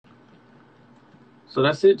So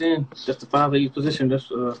that's it then. Just the 5 at each position. That's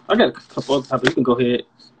I got a couple other topics. You can go ahead.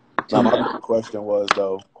 Now, my big question was,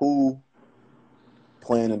 though, who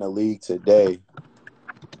playing in the league today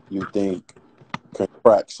you think can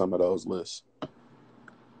crack some of those lists?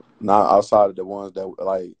 Not outside of the ones that,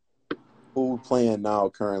 like, who playing now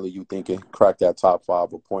currently you think can crack that top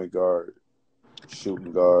 5 of point guard,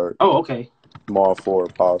 shooting guard, Oh, okay. small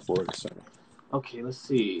forward, power forward, center? Okay, let's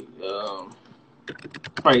see.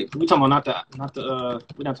 Right, we talking about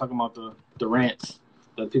we're not talking about the Durants,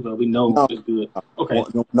 the people that we know No, is good. Okay.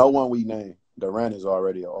 no one we name. Durant is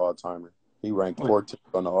already an all-timer. He ranked 14th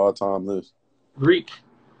on the all-time list. Greek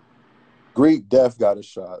Def got a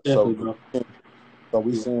shot. definitely, bro. So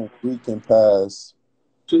we saying Greek can pass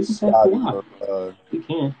Scotty or he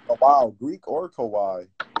can. wow, Greek or Kawhi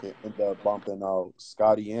can end up bumping out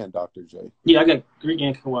Scotty and Dr. J. Yeah, I got Greek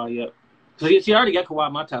and Kawhi. Yep. So I already got Kawhi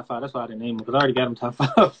in my top 5. That's why I didn't name him, because I already got him top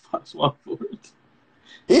 5 small forwards.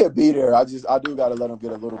 He'll be there. I do got to let him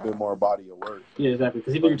get a little bit more body of work. Yeah, exactly.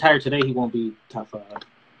 Because if he retired today, he won't be top 5.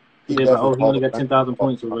 He only got 10,000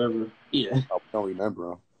 points or whatever. Yeah. I don't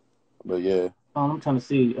remember him, but yeah. I'm trying to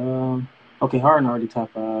see. Okay, Harden already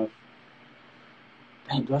top 5.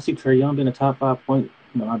 Dang, do I see Trae Young being a top 5 point?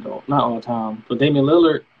 No, I don't. Not all the time. But Damian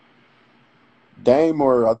Lillard. Dame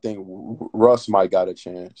or I think Russ might got a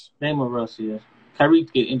chance. Dame or Russ, yeah. Kyrie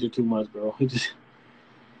get injured too much, bro. He's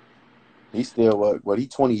still what? He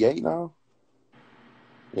 28 now?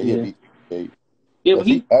 Yeah, he'll be 28. Yeah, but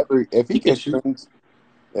if he can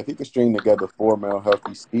string together 4 more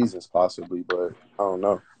healthy seasons, possibly, but I don't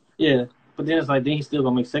know. Yeah, but then it's like he's still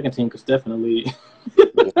gonna make second team because Steph in the league.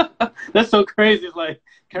 Yeah. That's so crazy. It's like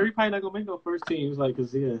Kyrie probably not gonna make no first team. It's like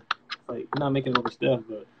we're not making it over Steph,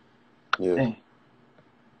 but yeah. Dang.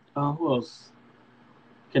 Who else?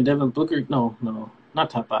 Can Devin Booker? No, not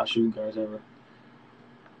top 5 shooting guards ever.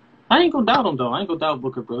 I ain't gonna doubt him though. I ain't gonna doubt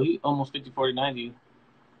Booker, bro. He almost 50, 40, 90.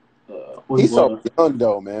 He's so young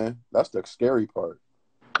though, man. That's the scary part.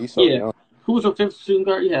 He's so young. Who was your 5th shooting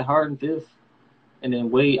guard? Yeah, Harden 5th. And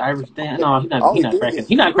then Wade, Iverson. No, he's not cracking.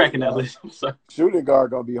 He's not cracking that list. I'm sorry. Shooting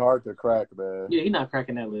guard gonna be hard to crack, man. Yeah, he's not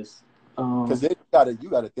cracking that list. Because then you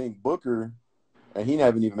gotta think Booker, and he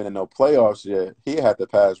haven't even been in no playoffs yet. He had to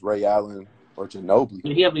pass Ray Allen or Ginobili.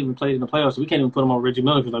 Yeah, he haven't even played in the playoffs, so we can't even put him on Reggie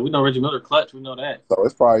Miller because we know Reggie Miller clutch. We know that. So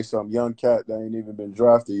it's probably some young cat that ain't even been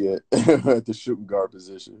drafted yet at the shooting guard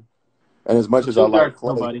position. And as much as I like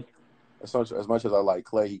Clay, as much as I like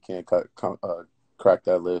Clay, he can't crack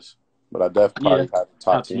that list. But I definitely probably have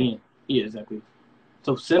top 10. Yeah, exactly.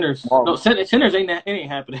 So centers, centers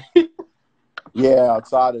ain't happening. Yeah,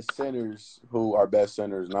 outside of centers, who are best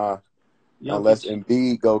centers now? Unless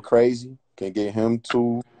Embiid go crazy, can get him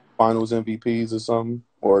 2 Finals MVPs or something,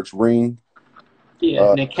 or it's ring. Yeah,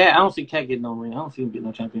 and then Cat, I don't see Cat getting no ring. I don't see him getting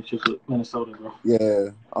no championships with Minnesota, bro. Yeah,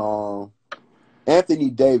 Anthony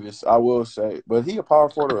Davis, I will say, but he a power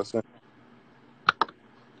forward or a center?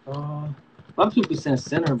 A lot of people be saying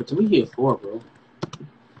center, but to me, he a 4, bro.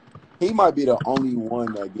 He might be the only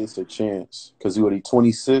one that gets a chance because he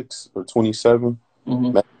 26 or 27.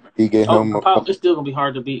 Mm-hmm. He get him. It's still gonna be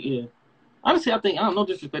hard to beat. Yeah, honestly, I don't know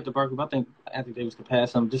disrespect to Barkley, but I think Anthony Davis could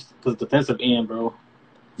pass him just because defensive end, bro.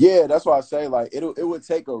 Yeah, that's why I say it would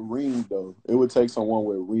take a ring though. It would take someone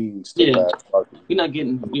with rings to pass Barkley. You're not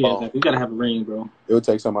getting exactly. You gotta have a ring, bro. It would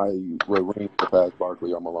take somebody with rings to pass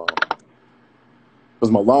Barkley or Malone.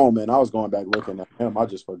 Because Malone, man, I was going back looking at him. I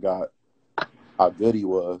just forgot how good he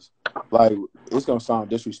was. Like, it's going to sound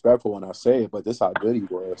disrespectful when I say it, but this how good he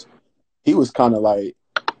was. He was kind of like,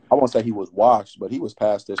 I won't say he was washed, but he was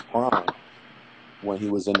past his prime when he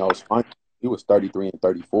was in those finals. He was 33 and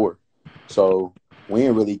 34. So we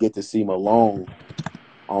didn't really get to see Malone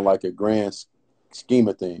on, like, a grand scheme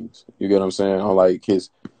of things. You get what I'm saying?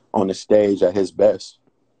 On the stage at his best.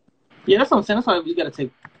 Yeah, that's what I'm saying. That's why you got to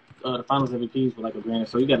take the Finals MVPs for, like, a grand.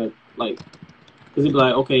 So you got to, like, because he'd be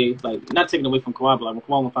like, okay, like, not taking away from Kawhi, but, like, when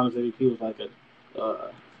Kawhi won Finals MVP, was like it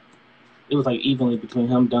was, like, evenly between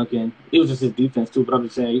him, Duncan. It was just his defense, too. But I'm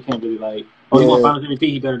just saying, you can't really, like, he won Finals MVP,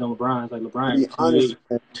 he better than LeBron. It's like, LeBron. To be honest,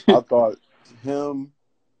 I thought him,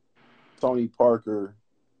 Tony Parker,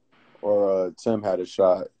 or Tim had a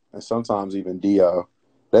shot. And sometimes even Diaw.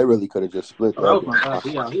 They really could have just split that. Oh, my God.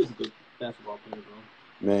 Diaw, he was a good basketball player,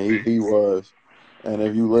 bro. Man, he was. And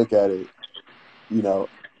if you look at it, you know,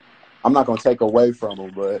 I'm not going to take away from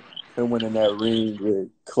him, but him winning that ring with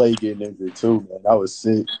Clay getting injured too, man, that was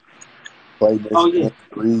sick. Clay missed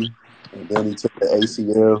 3, and then he took the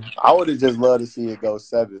ACL. I would have just loved to see it go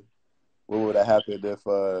 7 what would have happened if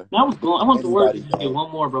Now I was going. I want the Warriors anybody to just get had.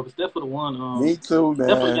 one more, bro. Because Steph would have won. Me too, Steph would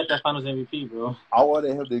have man. got that Finals MVP, bro. I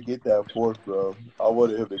wanted him to get that fourth, bro. I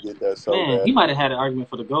wanted him to get that so Man, bad. he might have had an argument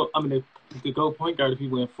for the GOAT. I mean, the GOAT point guard if he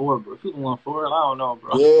went 4, bro. If he won 4, I don't know,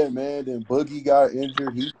 bro. Yeah, man. Then Boogie got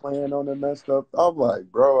injured. He playing on the messed up. I'm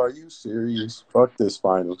like, bro, are you serious? Fuck this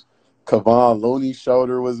finals. Kevon Looney's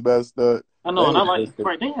shoulder was messed up. I know, They and I was like. just,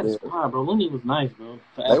 Right, they had a yeah, squad, bro. Looney was nice, bro.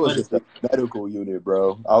 they was just a Athletically. medical unit,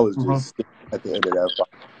 bro. I was Mm-hmm. just sick at the end of that fight.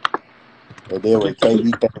 And then when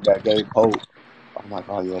KD came back, gave hope. I'm like,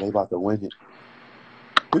 oh yeah, they about to win it.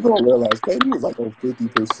 You're gonna realize KD was like on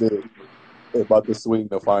 50% about to swing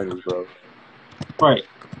the finals, bro. Right.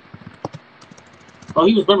 Oh,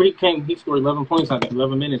 he was. Remember, he came. He scored 11 points in like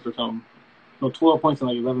 11 minutes or something. No, 12 points in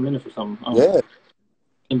like 11 minutes or something. Yeah.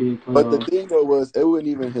 NBA But the playoffs. thing though was it wasn't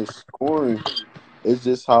even his scoring. It's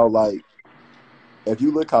just how like if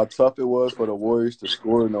you look how tough it was for the Warriors to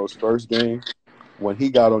score in those first games, when he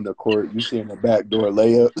got on the court, you see in the backdoor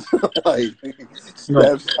layups, like Right.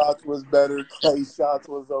 Steph's shots was better, Clay's shots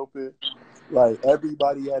was open. Like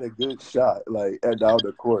everybody had a good shot, like and down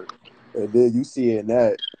the court. And then you see in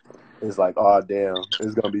that, it's like, oh damn,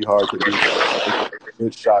 it's gonna be hard to do a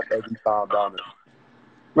good shot every time down there.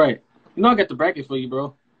 Right. You know, I got the bracket for you,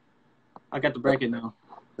 bro. I got the bracket now.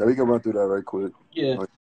 Now we can run through that right quick. Yeah.